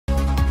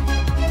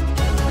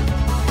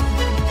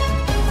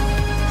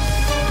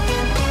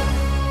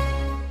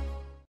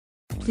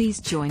Please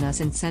join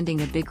us in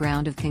sending a big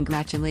round of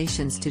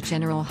congratulations to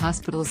General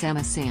Hospital's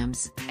Emma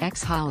Samms,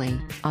 ex-Holly,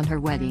 on her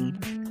wedding.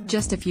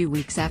 Just a few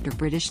weeks after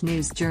British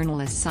news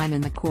journalist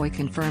Simon McCoy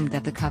confirmed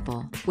that the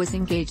couple was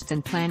engaged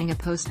and planning a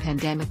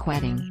post-pandemic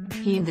wedding,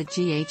 he and the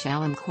GH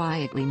alum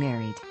quietly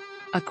married.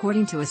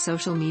 According to a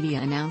social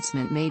media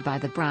announcement made by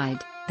the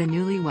bride, the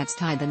newlyweds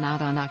tied the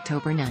knot on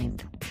October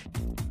 9th.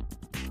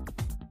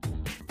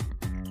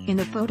 In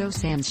a photo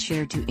Samms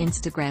shared to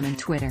Instagram and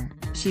Twitter,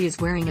 she is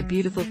wearing a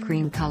beautiful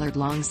cream-colored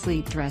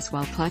long-sleeve dress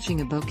while clutching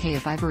a bouquet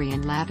of ivory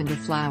and lavender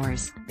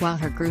flowers, while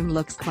her groom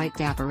looks quite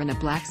dapper in a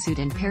black suit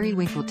and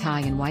periwinkle tie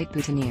and white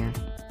boutonniere.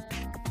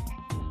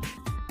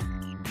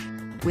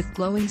 With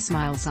glowing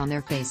smiles on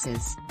their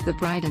faces, the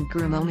bride and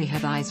groom only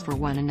have eyes for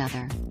one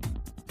another.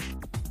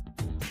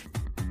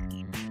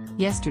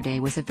 "Yesterday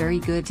was a very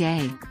good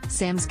day,"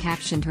 Samms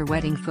captioned her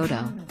wedding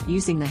photo,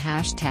 using the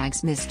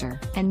hashtags Mr.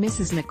 and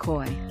Mrs.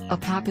 McCoy. A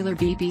popular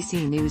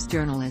BBC News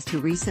journalist who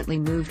recently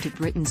moved to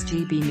Britain's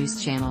GB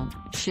News channel,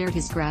 shared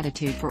his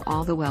gratitude for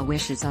all the well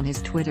wishes on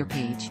his Twitter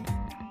page.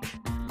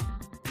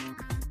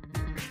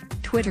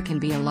 "Twitter can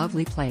be a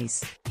lovely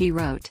place," he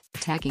wrote,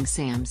 tagging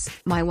Samms.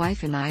 "My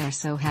wife and I are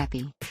so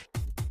happy.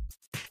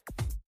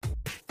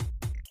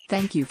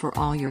 Thank you for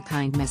all your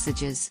kind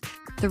messages."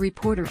 The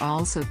reporter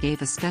also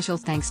gave a special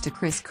thanks to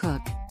Chris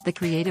Cook, the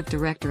creative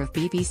director of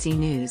BBC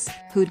News,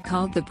 who'd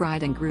called the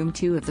bride and groom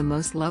two of the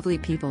most lovely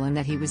people and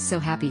that he was so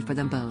happy for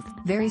them both.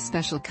 "Very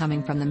special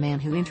coming from the man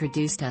who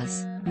introduced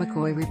us,"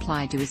 McCoy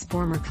replied to his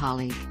former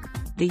colleague.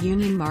 The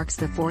union marks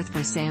the fourth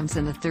for Samms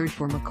and the third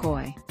for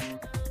McCoy.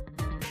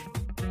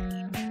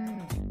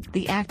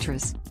 The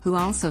actress, who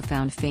also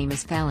found fame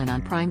as Fallon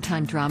on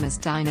primetime dramas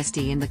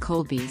Dynasty and The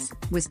Colbys,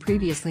 was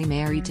previously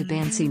married to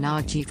Bansi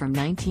Nagji from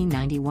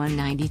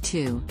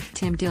 1991-92,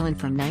 Tim Dillon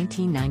from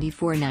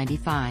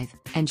 1994-95,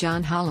 and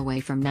John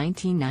Holloway from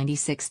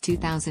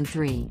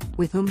 1996-2003,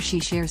 with whom she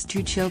shares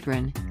two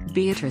children,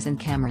 Beatrice and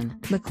Cameron.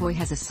 McCoy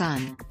has a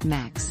son,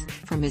 Max,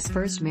 from his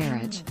first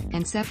marriage,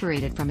 and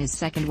separated from his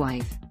second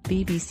wife,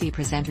 BBC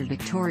presenter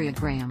Victoria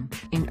Graham,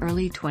 in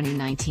early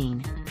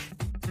 2019.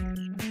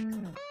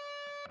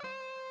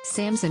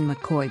 Samms and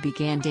McCoy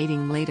began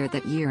dating later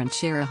that year and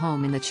share a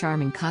home in the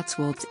charming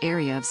Cotswolds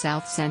area of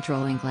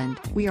south-central England.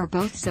 "We are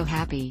both so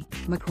happy,"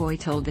 McCoy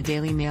told the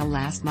Daily Mail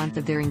last month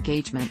of their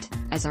engagement,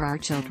 "as are our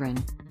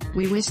children.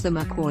 We wish the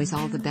McCoys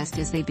all the best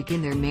as they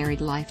begin their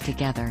married life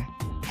together.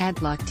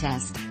 Had luck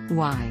test,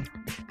 why?"